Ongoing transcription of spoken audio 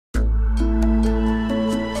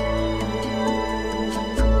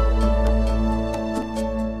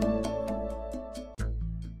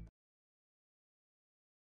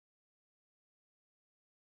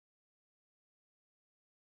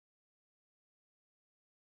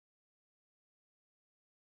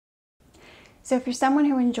So if you're someone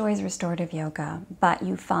who enjoys restorative yoga, but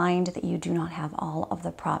you find that you do not have all of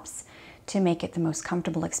the props to make it the most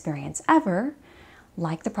comfortable experience ever,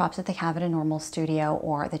 like the props that they have at a normal studio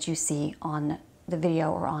or that you see on the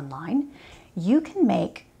video or online, you can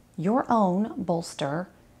make your own bolster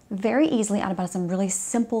very easily out of some really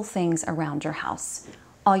simple things around your house.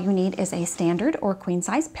 All you need is a standard or queen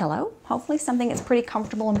size pillow, hopefully something that's pretty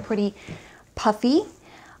comfortable and pretty puffy.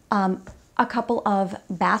 A couple of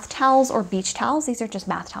bath towels or beach towels. These are just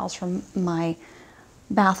bath towels from my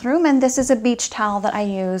bathroom, and this is a beach towel that I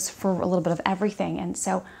use for a little bit of everything. And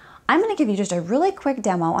so I'm going to give you just a really quick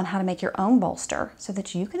demo on how to make your own bolster so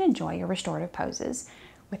that you can enjoy your restorative poses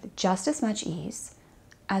with just as much ease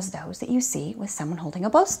as those that you see with someone holding a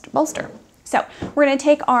bolster. So we're going to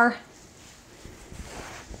take our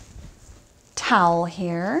towel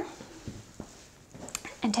here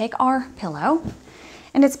and take our pillow.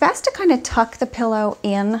 And it's best to kind of tuck the pillow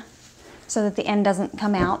in so that the end doesn't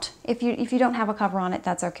come out. If you don't have a cover on it,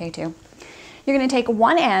 that's okay too. You're going to take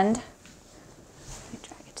one end, let me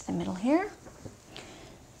drag it to the middle here,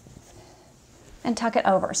 and tuck it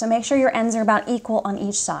over. So make sure your ends are about equal on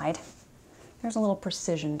each side. There's a little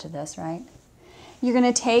precision to this, right? You're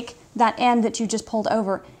going to take that end that you just pulled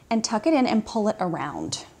over and tuck it in and pull it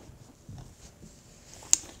around.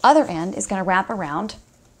 Other end is going to wrap around.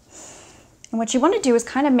 And what you want to do is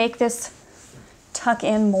kind of make this tuck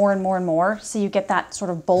in more and more and more so you get that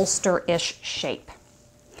sort of bolster-ish shape.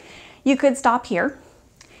 You could stop here,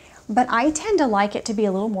 but I tend to like it to be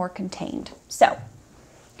a little more contained. So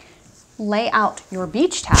lay out your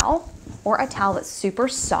beach towel or a towel that's super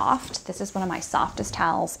soft. This is one of my softest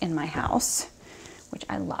towels in my house, which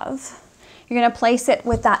I love. You're going to place it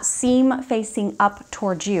with that seam facing up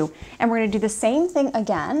towards you. And we're going to do the same thing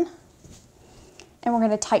again. And we're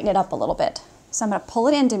going to tighten it up a little bit. So I'm going to pull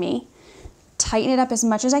it into me, tighten it up as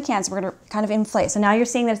much as I can. So we're going to kind of inflate. So now you're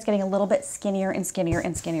seeing that it's getting a little bit skinnier and skinnier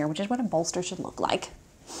and skinnier, which is what a bolster should look like.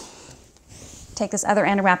 Take this other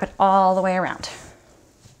end and wrap it all the way around.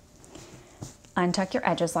 Untuck your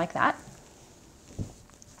edges like that.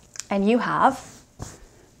 And you have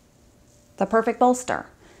the perfect bolster.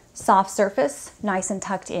 Soft surface, nice and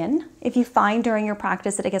tucked in. If you find during your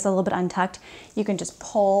practice that it gets a little bit untucked, you can just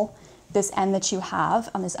pull this end that you have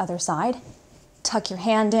on this other side, tuck your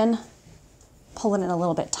hand in, pull it in a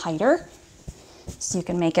little bit tighter so you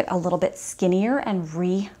can make it a little bit skinnier and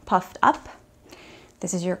re-puffed up.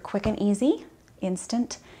 This is your quick and easy,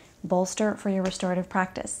 instant bolster for your restorative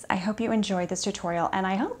practice. I hope you enjoyed this tutorial, and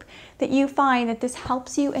I hope that you find that this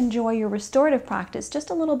helps you enjoy your restorative practice just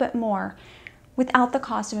a little bit more without the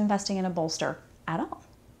cost of investing in a bolster at all.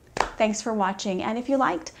 Thanks for watching, and if you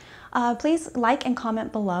liked, please like and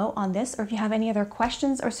comment below on this, or if you have any other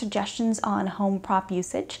questions or suggestions on home prop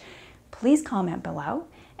usage, please comment below,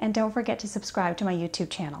 and don't forget to subscribe to my YouTube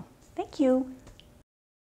channel. Thank you.